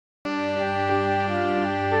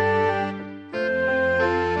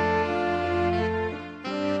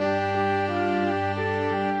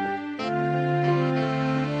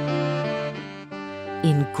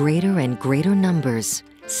greater and greater numbers,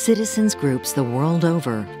 citizens groups the world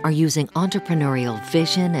over are using entrepreneurial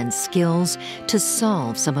vision and skills to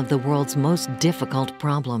solve some of the world's most difficult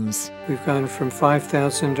problems. We've gone from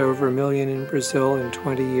 5,000 to over 1 million in Brazil in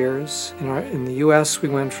 20 years. In the U.S., we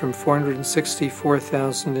went from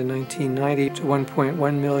 464,000 in 1990 to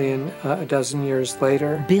 1.1 million a dozen years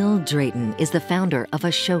later. Bill Drayton is the founder of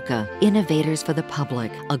Ashoka, Innovators for the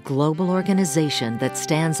Public, a global organization that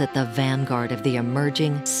stands at the vanguard of the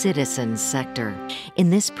emerging citizen sector. In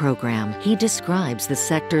this program, he describes the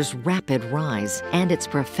sector's rapid rise and its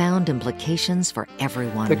profound implications for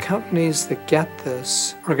everyone. The companies that get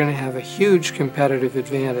this are going to have a huge competitive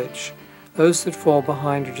advantage. Those that fall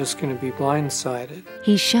behind are just going to be blindsided.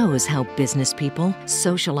 He shows how business people,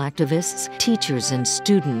 social activists, teachers, and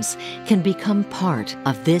students can become part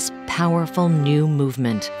of this powerful new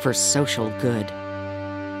movement for social good.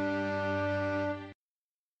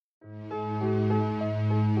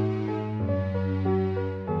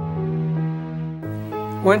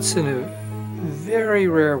 Once in a very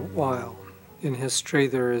rare while in history,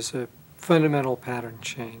 there is a fundamental pattern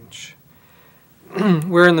change.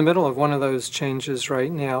 We're in the middle of one of those changes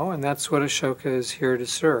right now, and that's what Ashoka is here to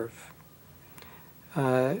serve.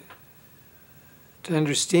 To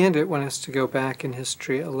understand it, one has to go back in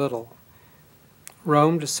history a little.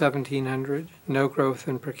 Rome to 1700, no growth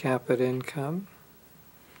in per capita income.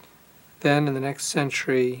 Then in the next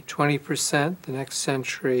century, 20%, the next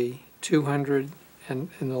century, 200, and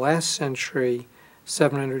in the last century,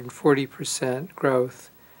 740% growth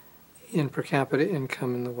in per capita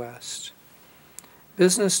income in the West.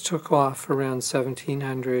 Business took off around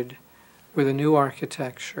 1700 with a new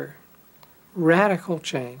architecture. Radical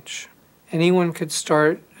change. Anyone could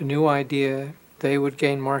start a new idea. They would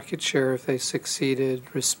gain market share if they succeeded,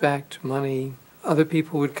 respect, money. Other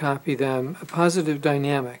people would copy them. A positive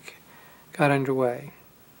dynamic got underway.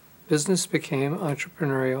 Business became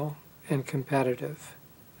entrepreneurial and competitive.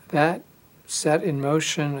 That set in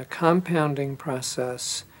motion a compounding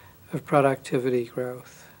process of productivity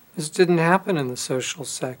growth. This didn't happen in the social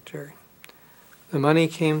sector. The money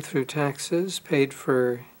came through taxes, paid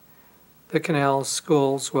for the canals,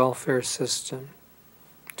 schools, welfare system.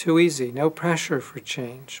 Too easy, no pressure for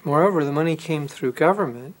change. Moreover, the money came through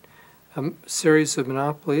government, a series of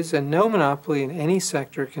monopolies, and no monopoly in any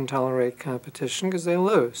sector can tolerate competition because they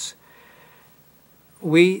lose.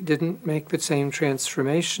 We didn't make the same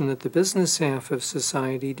transformation that the business half of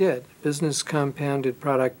society did. Business compounded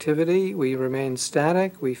productivity, we remained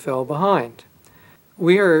static, we fell behind.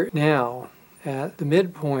 We are now at the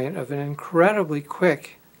midpoint of an incredibly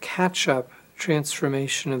quick catch-up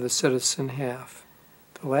transformation of the citizen half.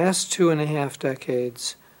 The last 2.5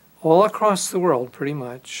 decades, all across the world pretty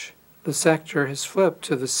much, the sector has flipped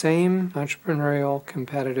to the same entrepreneurial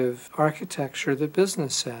competitive architecture that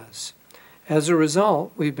business has. As a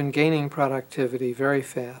result, we've been gaining productivity very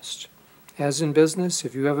fast. As in business,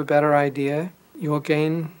 if you have a better idea, you'll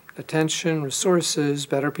gain attention, resources,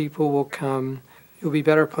 better people will come, you'll be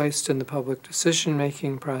better placed in the public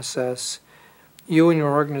decision-making process, you and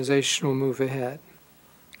your organization will move ahead.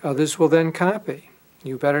 Others will then copy.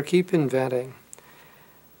 You better keep inventing.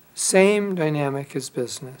 Same dynamic as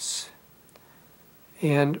business.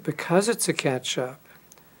 And because it's a catch-up,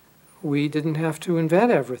 we didn't have to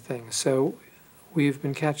invent everything, so we've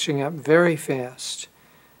been catching up very fast.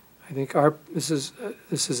 I think this is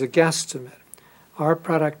a guesstimate. Our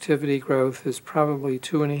productivity growth is probably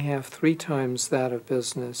 2.5, 3 times that of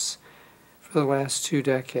business for the last 2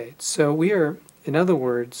 decades. So we are, in other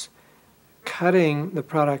words, cutting the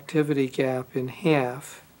productivity gap in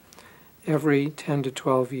half every 10 to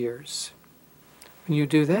 12 years. When you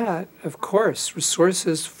do that, of course,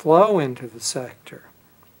 resources flow into the sector.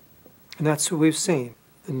 And that's what we've seen.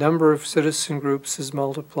 The number of citizen groups has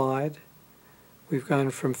multiplied. We've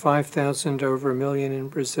gone from 5,000 to over 1 million in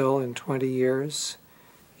Brazil in 20 years.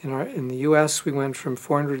 In the U.S., we went from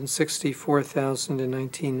 464,000 in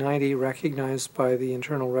 1990, recognized by the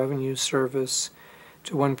Internal Revenue Service,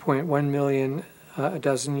 to 1.1 million a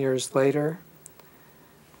dozen years later.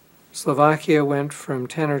 Slovakia went from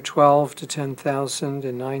 10 or 12 to 10,000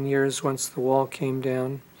 in 9 years once the wall came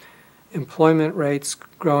down. Employment rates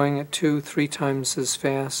growing at 2-3 times as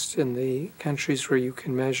fast in the countries where you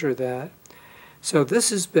can measure that. So this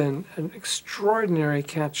has been an extraordinary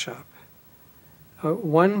catch-up, a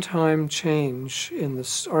one-time change in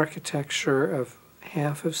the architecture of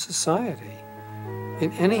half of society.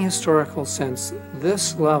 In any historical sense,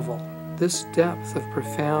 this level, this depth of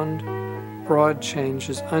profound, broad change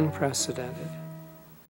is unprecedented.